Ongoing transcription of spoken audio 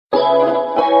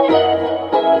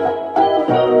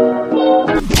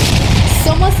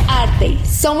Expoarte,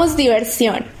 somos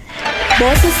diversión.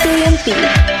 Voz Estudiantil,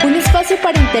 un espacio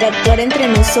para interactuar entre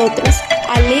nosotros.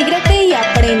 Alégrate y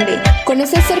aprende.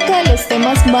 Conoce acerca de los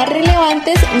temas más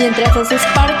relevantes mientras haces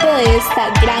parte de esta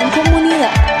gran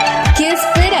comunidad. ¿Qué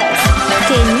esperas?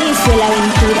 Que inicie la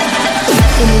aventura.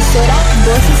 Emisora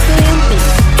Voz Estudiantil.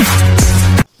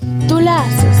 Tú la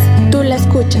haces, tú la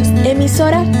escuchas.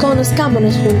 Emisora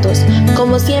Conozcámonos juntos.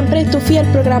 Como siempre, tu fiel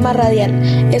programa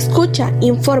radial. Escucha,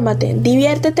 infórmate,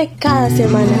 diviértete cada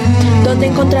semana, donde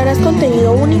encontrarás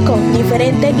contenido único,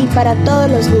 diferente y para todos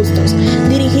los gustos.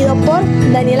 Dirigido por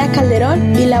Daniela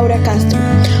Calderón y Laura Castro.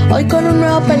 Hoy con un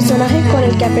nuevo personaje con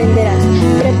el que aprenderás.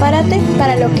 Prepárate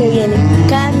para lo que viene.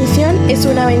 Cada misión es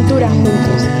una aventura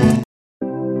juntos.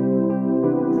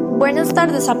 Buenas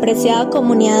tardes, apreciada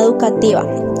comunidad educativa.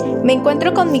 Me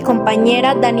encuentro con mi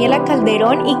compañera Daniela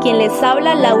Calderón y quien les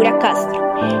habla, Laura Castro.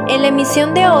 En la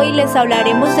emisión de hoy les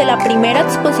hablaremos de la primera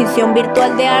exposición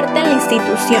virtual de arte en la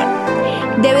institución.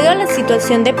 Debido a la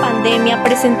situación de pandemia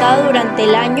presentada durante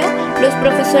el año, los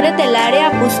profesores del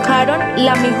área buscaron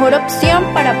la mejor opción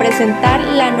para presentar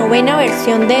la 9ª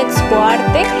versión de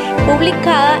Expoarte,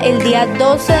 publicada el día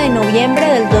 12 de noviembre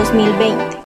del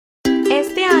 2020.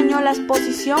 Este año la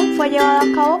exposición fue llevada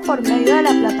a cabo por medio de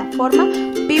la plataforma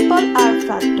People Art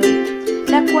Factory,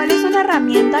 la cual es una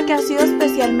herramienta que ha sido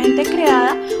especialmente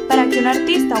creada para que un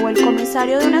artista o el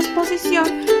comisario de una exposición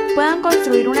puedan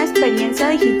construir una experiencia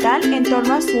digital en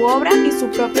torno a su obra y su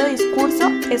propio discurso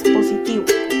expositivo.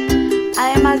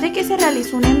 Además de que se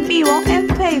realizó un en vivo en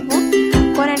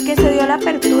Facebook con el que se dio la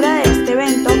apertura de este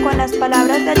evento con las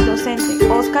palabras del docente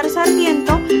Óscar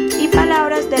Sarmiento y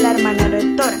palabras de la hermana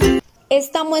rectora.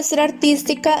 Esta muestra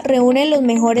artística reúne los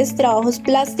mejores trabajos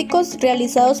plásticos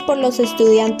realizados por los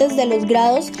estudiantes de los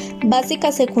grados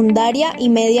básica, secundaria y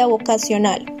media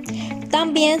vocacional.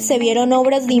 También se vieron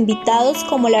obras de invitados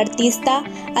como la artista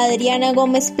Adriana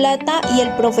Gómez Plata y el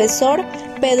profesor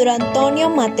Pedro Antonio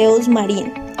Mateus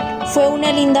Marín. Fue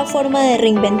una linda forma de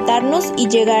reinventarnos y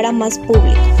llegar a más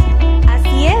público.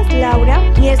 Así es, Laura,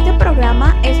 y este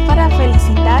programa es para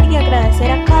felicitar y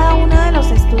agradecer a cada uno de los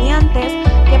estudiantes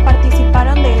que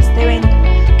participaron de este evento,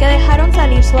 que dejaron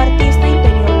salir su artista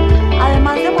interior,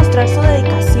 además de mostrar su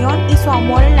dedicación y su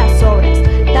amor en las obras.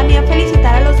 También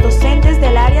felicitar a los docentes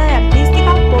del área de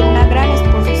artística por una gran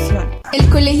exposición. El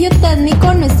Colegio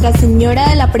Técnico Nuestra Señora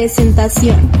de la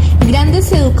Presentación.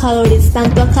 Grandes educadores,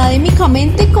 tanto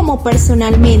académicamente como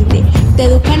personalmente, te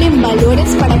educan en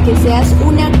valores para que seas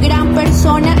una gran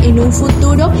persona en un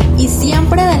futuro y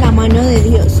siempre de la mano de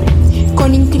Dios.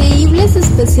 Con increíbles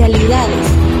especialidades,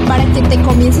 para que te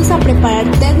comiences a preparar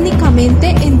técnicamente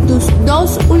en tus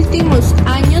 2 últimos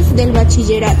años del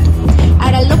bachillerato.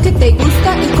 Harás lo que te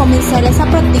gusta y comenzarás a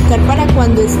practicar para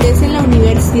cuando estés en la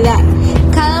universidad.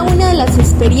 Cada una de las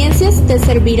experiencias te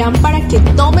servirán para que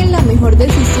tomes la mejor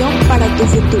decisión para tu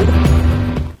futuro.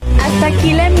 Hasta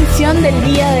aquí la emisión del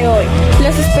día de hoy.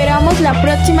 Los esperamos la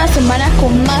próxima semana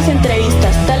con más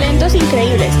entrevistas, talentos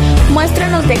increíbles.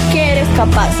 Muéstranos de qué eres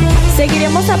capaz.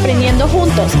 Seguiremos aprendiendo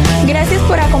juntos. Gracias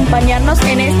por acompañarnos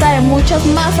en esta de muchas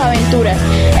más aventuras.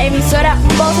 Emisora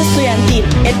Voz Estudiantil,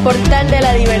 el portal de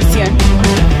la diversión.